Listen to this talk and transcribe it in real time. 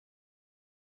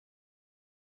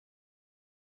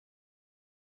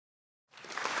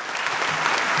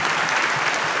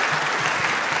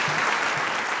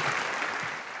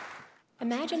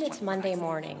Imagine it's Monday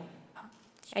morning,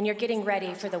 and you're getting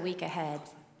ready for the week ahead.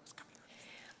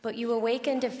 But you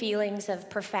awaken to feelings of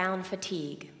profound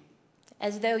fatigue,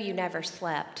 as though you never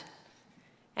slept,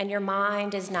 and your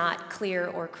mind is not clear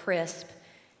or crisp,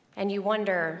 and you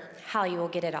wonder how you will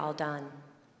get it all done.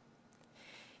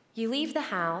 You leave the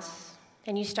house,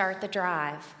 and you start the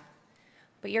drive,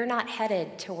 but you're not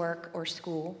headed to work or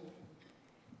school.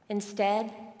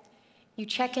 Instead, you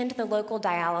check into the local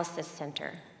dialysis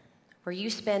center, where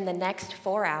you spend the next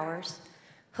 4 hours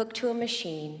hooked to a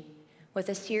machine with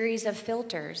a series of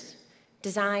filters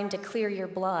designed to clear your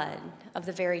blood of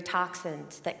the very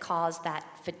toxins that cause that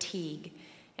fatigue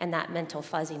and that mental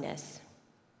fuzziness.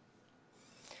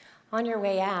 On your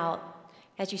way out,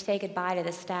 as you say goodbye to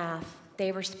the staff,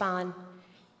 they respond,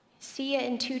 "See you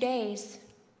in 2 days."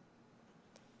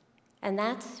 And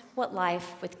that's what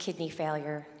life with kidney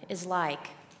failure is like.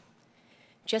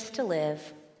 Just to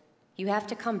live, you have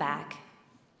to come back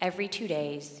every 2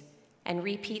 days and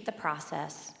repeat the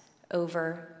process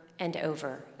over and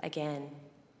over again.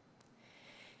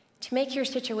 To make your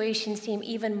situation seem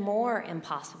even more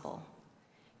impossible,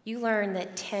 you learn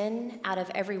that 10 out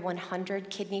of every 100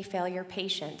 kidney failure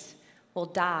patients will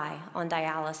die on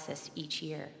dialysis each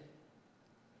year.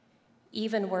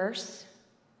 Even worse,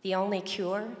 the only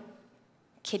cure,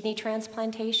 kidney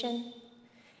transplantation,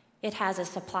 it has a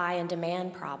supply and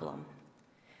demand problem.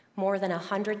 More than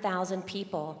 100,000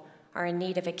 people are in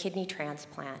need of a kidney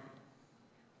transplant,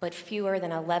 but fewer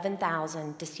than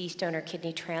 11,000 deceased donor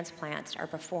kidney transplants are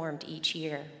performed each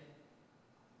year.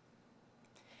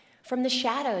 From the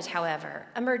shadows, however,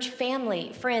 emerge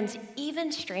family, friends,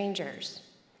 even strangers.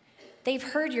 They've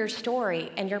heard your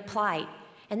story and your plight,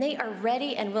 and they are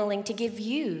ready and willing to give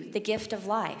you the gift of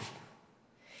life.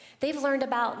 They've learned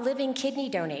about living kidney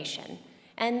donation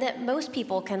and that most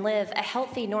people can live a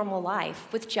healthy, normal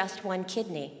life with just one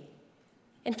kidney.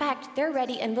 In fact, they're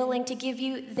ready and willing to give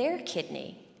you their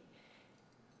kidney.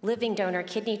 Living donor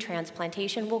kidney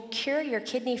transplantation will cure your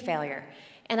kidney failure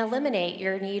and eliminate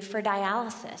your need for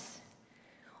dialysis.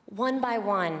 One by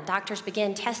one, doctors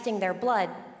begin testing their blood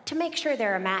to make sure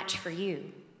they're a match for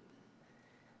you.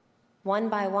 One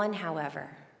by one,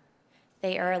 however,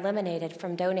 they are eliminated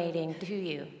from donating to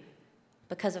you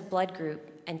because of blood group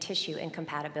and tissue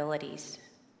incompatibilities.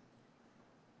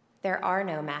 There are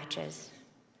no matches,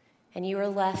 and you are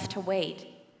left to wait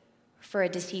for a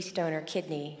deceased donor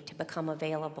kidney to become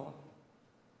available.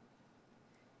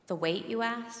 The wait, you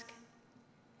ask?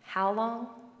 How long?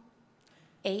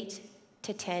 8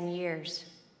 to 10 years.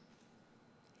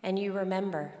 And you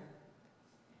remember,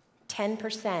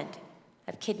 10%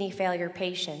 of kidney failure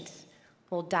patients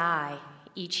will die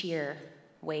each year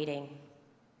waiting.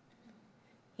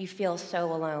 You feel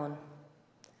so alone,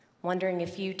 wondering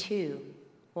if you too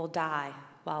will die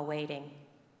while waiting.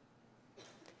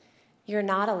 You're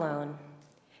not alone.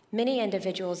 Many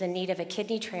individuals in need of a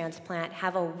kidney transplant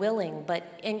have a willing but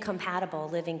incompatible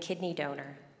living kidney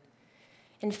donor.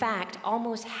 In fact,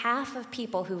 almost half of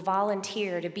people who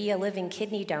volunteer to be a living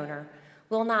kidney donor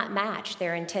will not match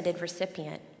their intended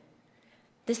recipient.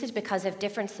 This is because of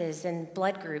differences in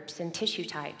blood groups and tissue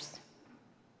types.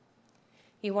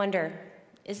 You wonder,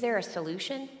 is there a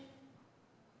solution?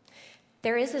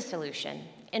 There is a solution.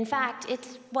 In fact,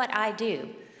 it's what I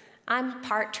do. I'm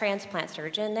part transplant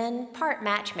surgeon and part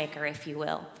matchmaker, if you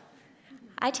will.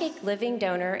 I take living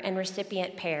donor and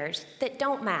recipient pairs that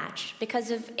don't match because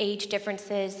of age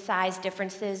differences, size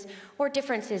differences, or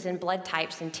differences in blood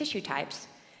types and tissue types,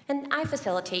 and I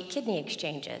facilitate kidney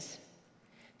exchanges.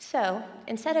 So,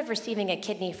 instead of receiving a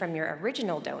kidney from your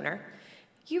original donor,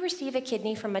 you receive a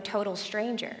kidney from a total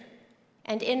stranger,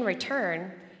 and in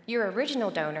return, your original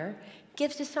donor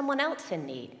gives to someone else in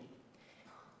need.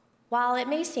 While it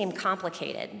may seem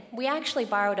complicated, we actually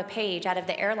borrowed a page out of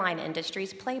the airline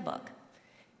industry's playbook.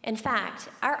 In fact,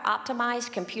 our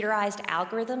optimized computerized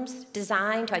algorithms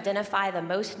designed to identify the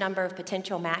most number of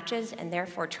potential matches and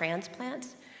therefore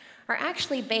transplants are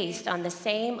actually based on the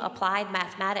same applied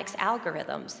mathematics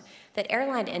algorithms that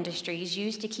airline industries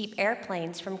use to keep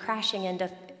airplanes from crashing into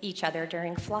each other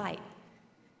during flight.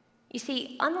 You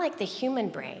see, unlike the human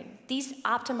brain, these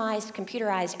optimized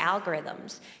computerized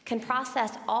algorithms can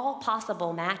process all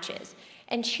possible matches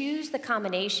and choose the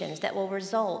combinations that will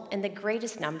result in the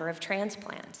greatest number of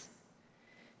transplants.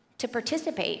 To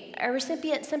participate, a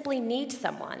recipient simply needs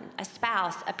someone, a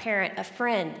spouse, a parent, a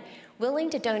friend, willing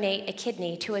to donate a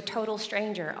kidney to a total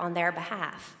stranger on their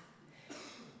behalf.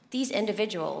 These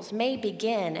individuals may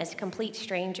begin as complete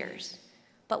strangers,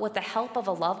 but with the help of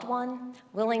a loved one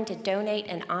willing to donate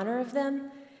in honor of them,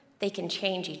 they can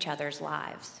change each other's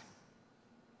lives.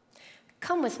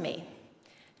 Come with me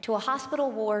to a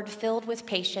hospital ward filled with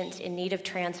patients in need of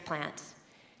transplants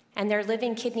and their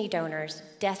living kidney donors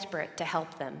desperate to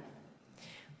help them.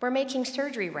 We're making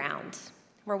surgery rounds.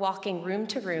 We're walking room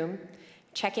to room,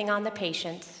 checking on the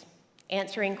patients,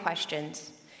 answering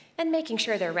questions, and making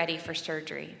sure they're ready for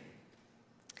surgery.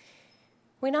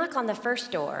 We knock on the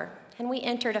first door, and we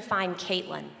enter to find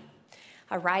Caitlin,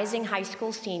 a rising high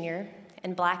school senior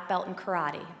and black belt in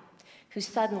karate, who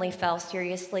suddenly fell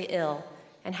seriously ill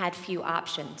and had few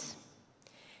options.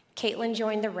 Caitlin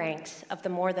joined the ranks of the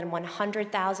more than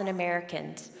 100,000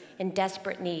 Americans in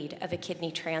desperate need of a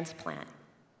kidney transplant.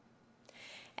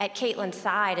 At Caitlin's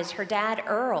side is her dad,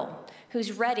 Earl,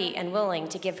 who's ready and willing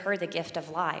to give her the gift of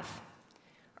life.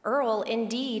 Earl,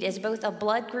 indeed, is both a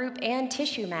blood group and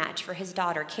tissue match for his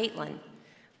daughter, Caitlin,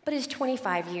 but is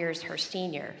 25 years her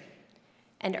senior.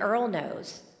 And Earl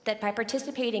knows that by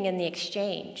participating in the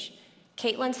exchange,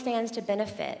 Caitlin stands to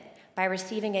benefit by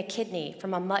receiving a kidney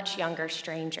from a much younger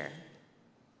stranger.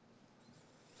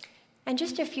 And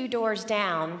just a few doors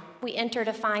down, we enter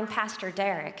to find Pastor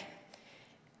Derek.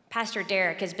 Pastor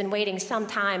Derek has been waiting some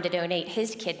time to donate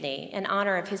his kidney in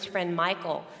honor of his friend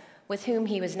Michael, with whom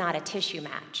he was not a tissue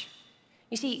match.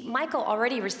 You see, Michael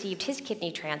already received his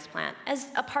kidney transplant as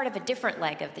a part of a different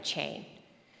leg of the chain.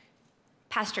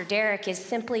 Pastor Derek is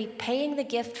simply paying the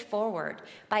gift forward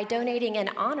by donating in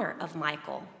honor of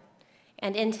Michael,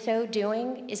 and in so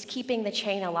doing is keeping the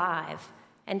chain alive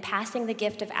and passing the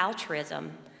gift of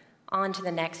altruism on to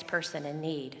the next person in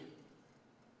need.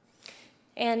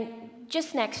 And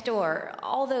just next door,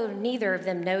 although neither of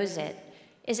them knows it,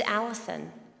 is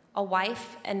Allison, a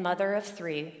wife and mother of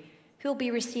 3, who will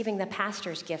be receiving the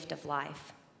pastor's gift of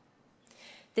life.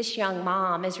 This young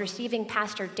mom is receiving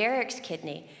Pastor Derek's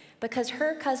kidney because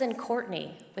her cousin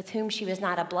Courtney, with whom she was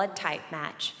not a blood type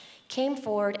match, came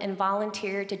forward and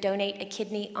volunteered to donate a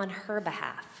kidney on her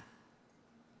behalf.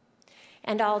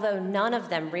 And although none of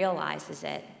them realizes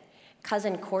it,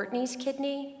 cousin Courtney's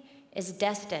kidney is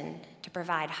destined to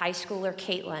provide high schooler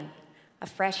Caitlin a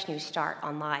fresh new start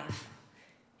on life.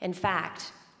 In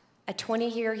fact, a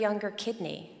 20-year younger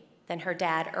kidney than her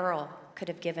dad, Earl, could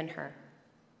have given her.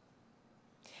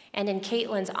 And in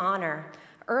Caitlin's honor,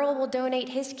 Earl will donate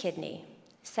his kidney,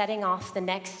 setting off the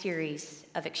next series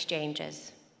of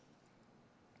exchanges.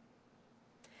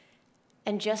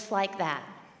 And just like that,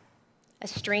 a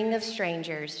string of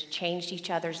strangers changed each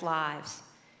other's lives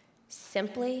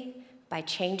simply by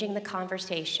changing the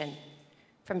conversation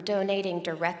from donating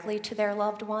directly to their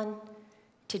loved one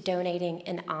to donating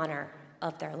in honor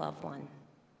of their loved one.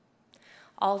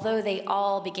 Although they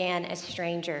all began as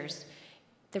strangers,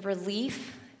 the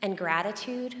relief and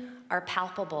gratitude are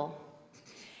palpable,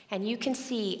 and you can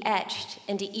see etched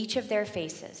into each of their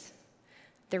faces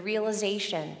the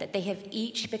realization that they have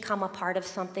each become a part of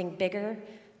something bigger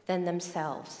than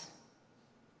themselves.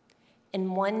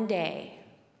 In one day,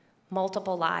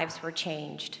 multiple lives were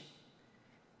changed.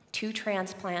 2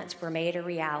 transplants were made a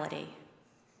reality,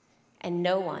 and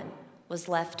no one was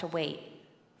left to wait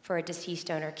for a deceased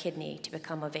donor kidney to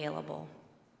become available.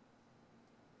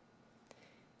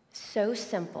 So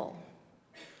simple,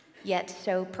 yet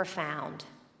so profound.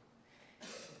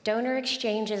 Donor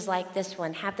exchanges like this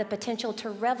one have the potential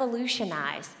to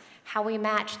revolutionize how we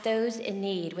match those in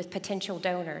need with potential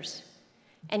donors,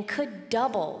 and could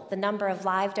double the number of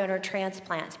live donor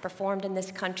transplants performed in this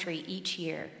country each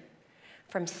year,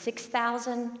 from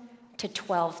 6,000 to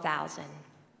 12,000.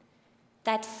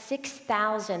 That's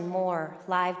 6,000 more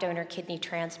live donor kidney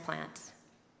transplants.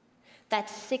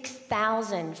 That's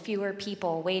 6,000 fewer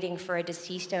people waiting for a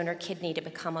deceased donor kidney to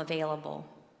become available.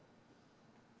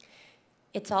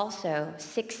 It's also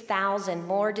 6,000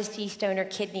 more deceased donor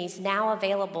kidneys now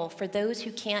available for those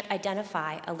who can't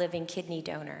identify a living kidney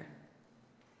donor.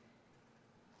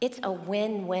 It's a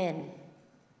win-win,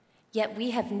 yet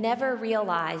we have never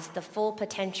realized the full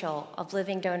potential of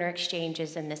living donor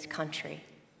exchanges in this country.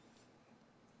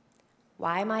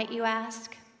 Why, might you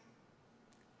ask?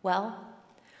 Well,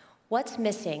 what's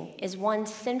missing is one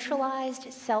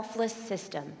centralized, selfless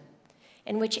system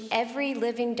in which every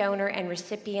living donor and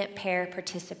recipient pair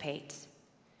participates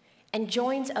and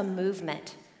joins a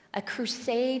movement, a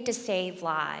crusade to save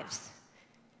lives.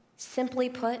 Simply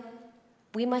put,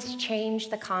 we must change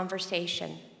the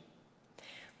conversation.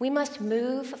 We must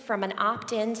move from an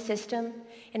opt-in system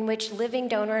in which living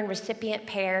donor and recipient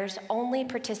pairs only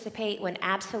participate when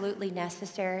absolutely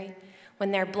necessary,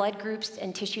 when their blood groups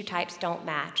and tissue types don't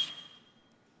match,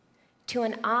 to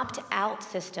an opt-out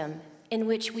system in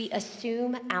which we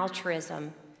assume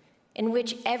altruism, in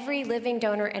which every living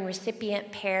donor and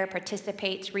recipient pair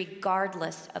participates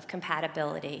regardless of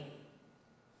compatibility.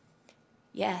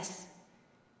 Yes,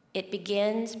 It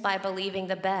begins by believing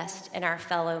the best in our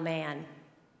fellow man.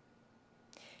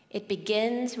 It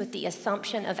begins with the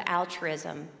assumption of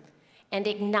altruism and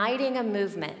igniting a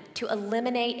movement to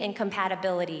eliminate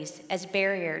incompatibilities as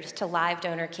barriers to live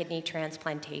donor kidney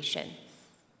transplantation.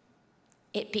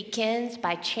 It begins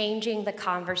by changing the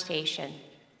conversation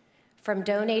from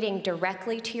donating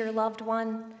directly to your loved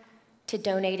one to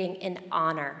donating in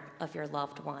honor of your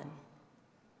loved one.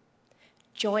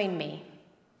 Join me.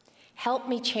 Help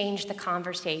me change the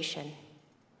conversation.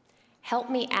 Help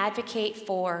me advocate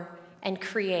for and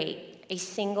create a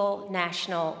single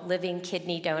national living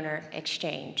kidney donor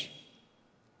exchange.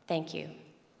 Thank you.